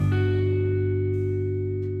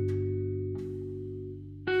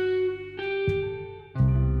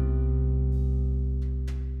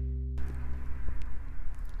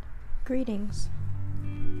Greetings.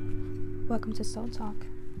 Welcome to Soul Talk.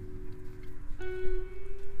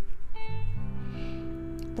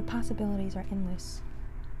 The possibilities are endless.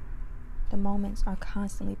 The moments are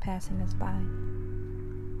constantly passing us by.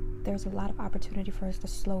 There's a lot of opportunity for us to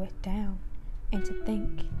slow it down and to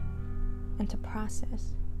think and to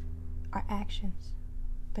process our actions,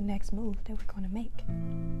 the next move that we're going to make.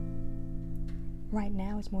 Right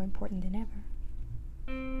now is more important than ever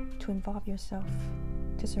to involve yourself,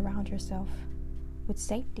 to surround yourself with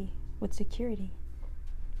safety, with security,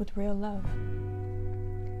 with real love.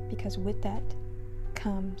 Because with that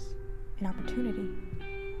comes an opportunity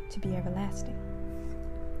to be everlasting.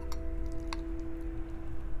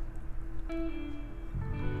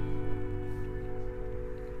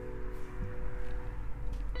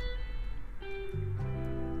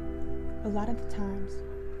 A lot of the times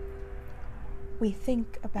we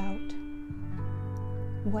think about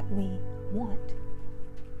what we want,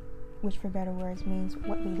 which for better words means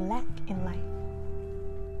what we lack in life.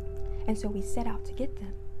 And so we set out to get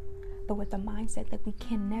them, but with the mindset that we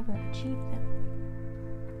can never achieve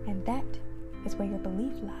them. And that is where your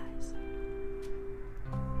belief lies.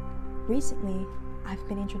 Recently, I've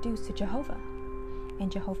been introduced to Jehovah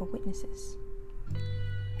and Jehovah Witnesses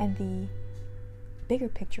and the bigger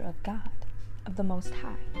picture of God, of the Most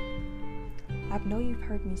High. I know you've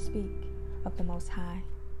heard me speak of the Most High,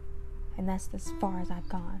 and that's as far as I've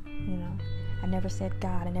gone. I never said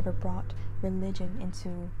God. I never brought religion into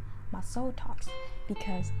my soul talks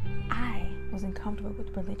because I wasn't comfortable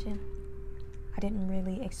with religion. I didn't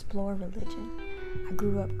really explore religion. I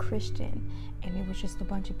grew up Christian, and it was just a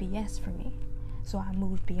bunch of BS for me. So I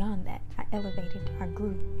moved beyond that. I elevated, I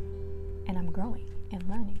grew, and I'm growing and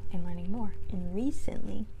learning more. And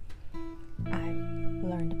recently, I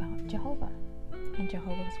learned about Jehovah and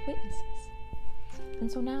Jehovah's Witnesses.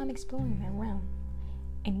 And so now I'm exploring that realm.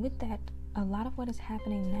 And with that, a lot of what is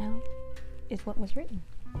happening now is what was written.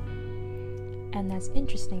 And that's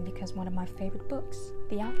interesting because one of my favorite books,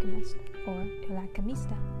 The Alchemist or El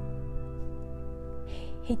Alquimista,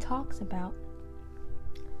 he talks about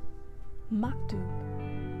Maktub,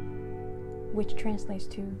 which translates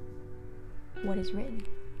to what is written.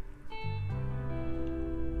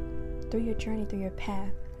 Through your journey, through your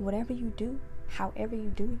path, whatever you do, however you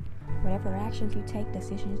do it, whatever actions you take,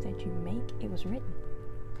 decisions that you make, it was written.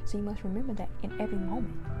 So you must remember that in every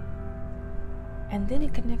moment. And then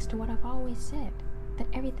it connects to what I've always said, that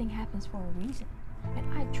everything happens for a reason.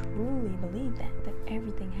 And I truly believe that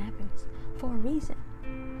everything happens for a reason.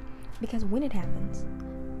 Because when it happens,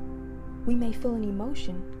 we may feel an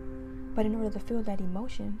emotion, but in order to feel that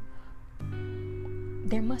emotion,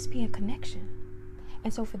 there must be a connection.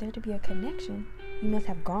 And so for there to be a connection, you must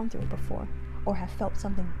have gone through it before or have felt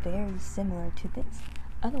something very similar to this.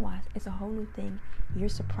 Otherwise, it's a whole new thing. You're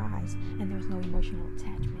surprised and there's no emotional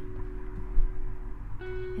attachment.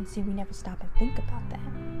 And see, we never stop and think about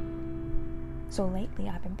that. So lately,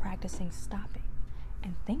 I've been practicing stopping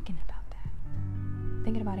and thinking about that.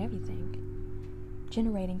 Thinking about everything.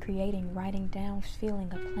 Generating, creating, writing down,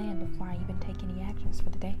 feeling a plan before I even take any actions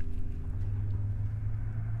for the day.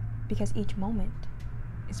 Because each moment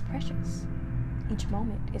is precious. Each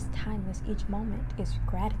moment is timeless. Each moment is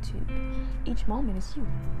gratitude. Each moment is you.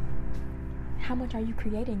 How much are you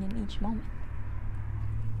creating in each moment?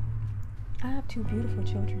 I have 2 beautiful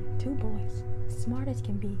children, 2 boys, smart as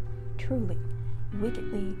can be, truly,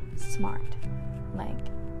 wickedly smart, like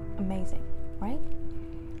amazing, right?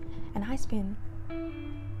 And I spend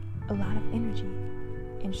a lot of energy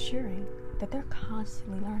ensuring that they're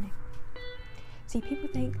constantly learning. See, people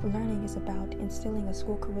think learning is about instilling a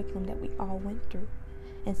school curriculum that we all went through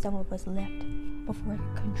and some of us left before it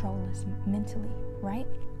could control us mentally, right?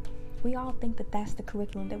 We all think that that's the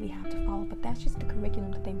curriculum that we have to follow, but that's just the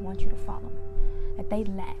curriculum that they want you to follow, that they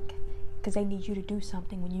lack because they need you to do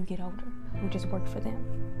something when you get older, which is work for them.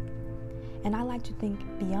 And I like to think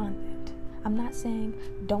beyond that. I'm not saying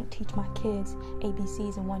don't teach my kids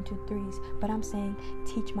ABCs and 1, 2, 3s, but I'm saying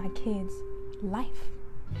teach my kids life.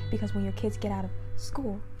 Because when your kids get out of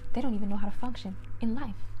school, they don't even know how to function in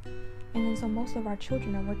life. And then so most of our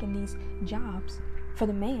children are working these jobs for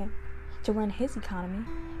the man to run his economy,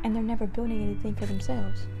 and they're never building anything for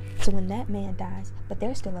themselves. So when that man dies, but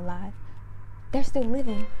they're still alive, they're still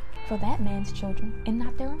living for that man's children and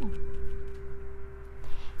not their own.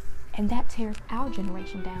 And that tears our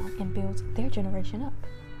generation down and builds their generation up,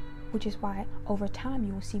 which is why over time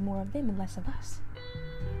you will see more of them and less of us.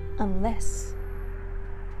 Unless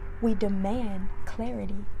we demand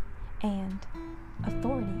clarity and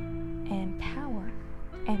authority and power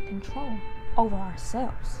and control over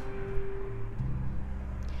ourselves.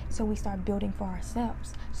 So we start building for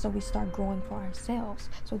ourselves. So we start growing for ourselves.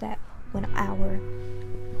 So that when our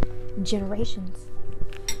generations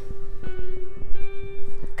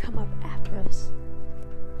come up after us,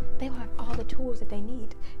 they will have all the tools that they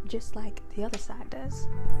need, just like the other side does.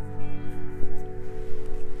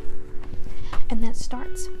 And that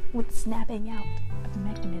starts with snapping out of the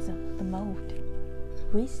mechanism, the mold.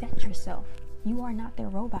 Reset yourself. You are not their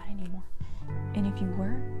robot anymore. And if you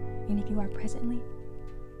were, and if you are presently,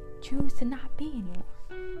 choose to not be anymore.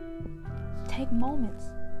 Take moments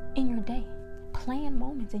in your day. Plan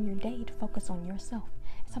moments in your day to focus on yourself.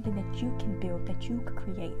 Something that you can build, that you could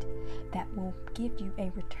create, that will give you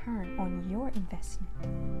a return on your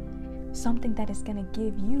investment. Something that is going to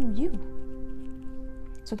give you,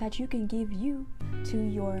 so that you can give you to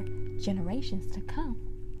your generations to come,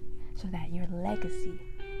 so that your legacy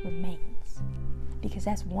remains. Because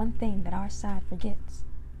that's one thing that our side forgets,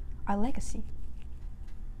 our legacy.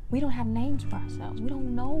 We don't have names for ourselves. We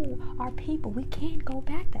don't know our people. We can't go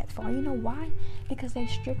back that far. You know why? Because they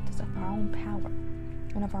stripped us of our own power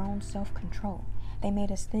and of our own self-control. They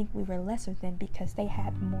made us think we were lesser than because they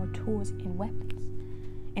had more tools and weapons.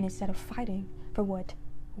 And instead of fighting for what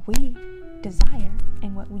we desire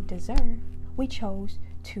and what we deserve, we chose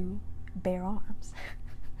to bear arms.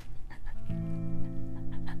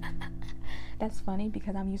 That's funny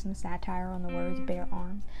because I'm using a satire on the words bear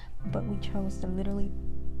arms, but we chose to literally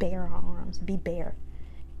bear our arms, be bare,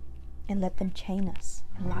 and let them chain us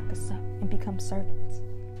and lock us up and become servants.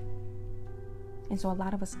 And so a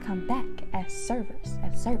lot of us come back as servers,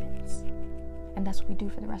 as servants. And that's what we do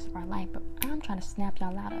for the rest of our life. But I'm trying to snap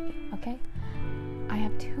y'all out of it, okay? I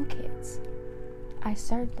have 2 kids. I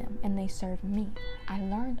served them and they served me. I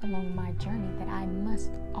learned along my journey that I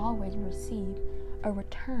must always receive a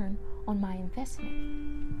return on my investment.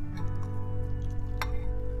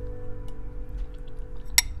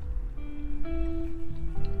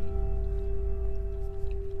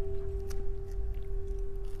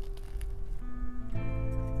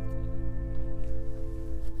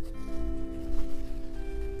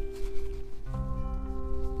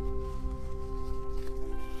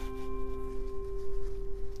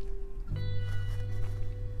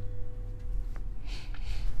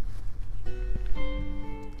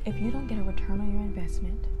 If you don't get a return on your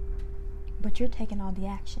investment, but you're taking all the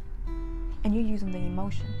action and you're using the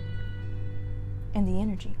emotion and the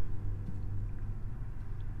energy,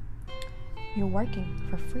 you're working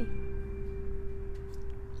for free.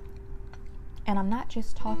 And I'm not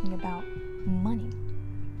just talking about money,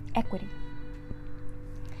 equity.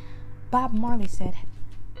 Bob Marley said,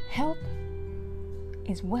 health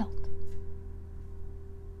is wealth.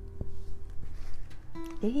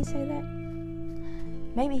 Did he say that?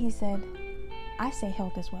 Maybe he said, I say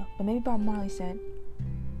health as well. But maybe Bob Marley said,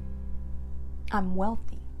 I'm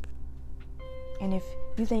wealthy. And if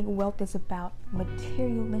you think wealth is about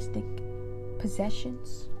materialistic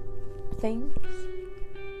possessions, things,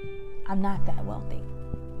 I'm not that wealthy.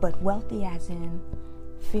 But wealthy as in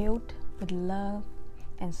filled with love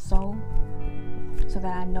and soul, so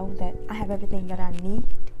that I know that I have everything that I need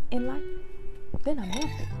in life, then I'm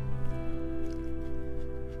wealthy.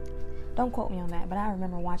 Don't quote me on that, but I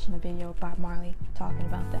remember watching a video of Bob Marley talking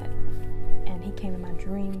about that. And he came in my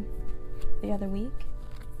dream the other week,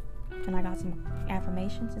 and I got some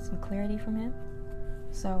affirmations and some clarity from him.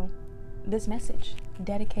 So this message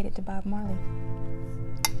dedicated to Bob Marley.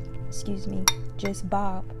 Excuse me, just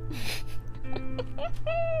Bob.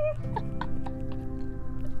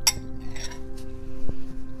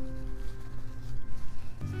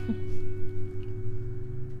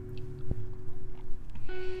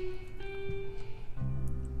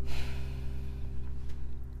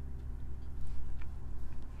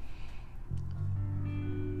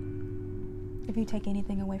 If you take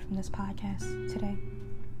anything away from this podcast today,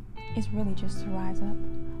 it's really just to rise up.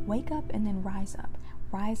 Wake up and then rise up.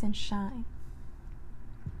 Rise and shine.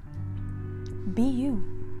 Be you.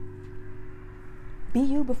 Be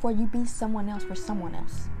you before you be someone else for someone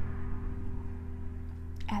else.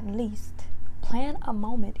 At least plan a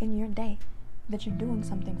moment in your day that you're doing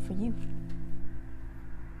something for you.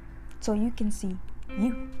 So you can see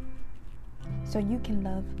you. So you can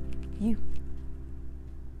love you.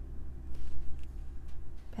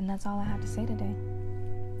 And that's all I have to say today.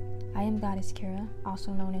 I am Goddess Kira,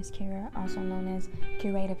 also known as Kira, also known as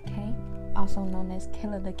Curative K, also known as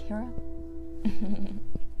Killa the Kira.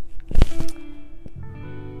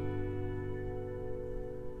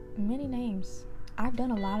 Many names. I've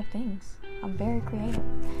done a lot of things. I'm very creative,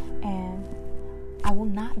 and I will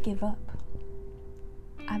not give up.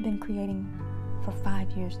 I've been creating for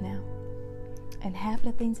 5 years now, And half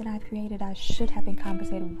the things that I've created, I should have been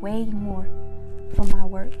compensated way more for my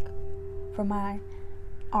work, for my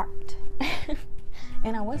art.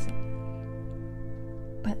 And I wasn't.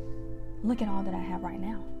 But look at all that I have right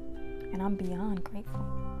now. And I'm beyond grateful.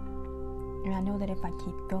 And I know that if I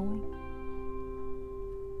keep going,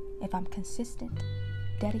 if I'm consistent,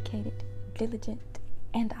 dedicated, diligent,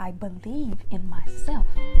 and I believe in myself,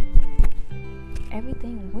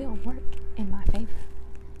 everything will work in my favor.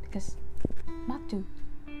 Because Matu.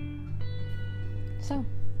 So,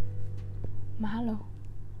 mahalo.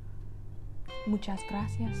 Muchas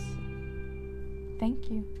gracias.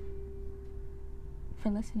 Thank you for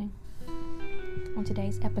listening on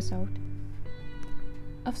today's episode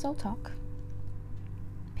of Soul Talk.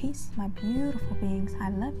 Peace, my beautiful beings. I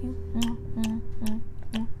love you.